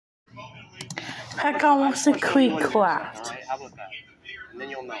PackGod wants to kreekcraft. Alright, how about that? And then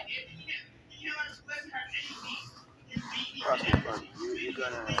you'll know. Trust me, buddy. You're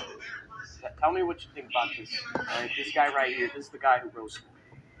gonna... Tell me what you think about this. Alright, this guy right here. This is the guy who roasted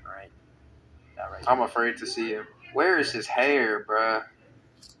me. Alright? That right. I'm afraid to see him. Where is his hair, bruh?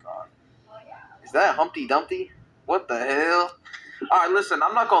 God. Is that Humpty Dumpty? What the hell? Alright, listen,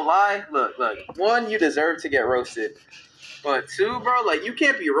 I'm not gonna lie. Look. One, you deserve to get roasted. But two, bro, like, you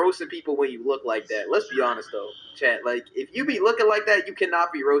can't be roasting people when you look like that. Let's be honest, though, chat. Like, if you be looking like that, you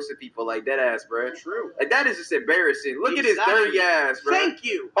cannot be roasting people like that ass, bro. True. Like, that is just embarrassing. Look at his dirty ass, bro. Thank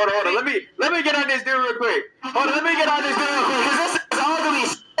you. Hold on. Let me get on this dude real quick. Because this is ugly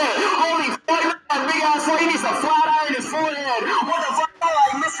shit. Holy fuck, that big ass boy, he needs to flat iron his forehead. What the fuck?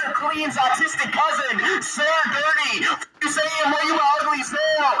 Like Mr. Clean's autistic cousin, Sir Dirty. You saying, well, you are ugly as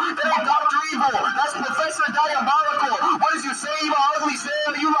hell. That ain't Dr. Evil. That's Professor Diabolical. What is you saying, you are ugly as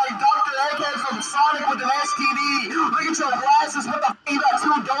hell? You like Dr. Egghead from Sonic with an STD. Look at your glasses. What the fuck? You got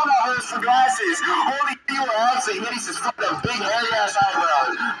 2 donut holes for glasses. Holy you are actually hitting his fucking big hairy ass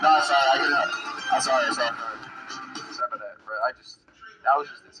eyebrows. No, sorry, I get it. I'm sorry. Sorry about that, bro. That was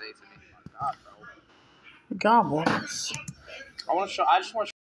just insane to me. God bless. I just want to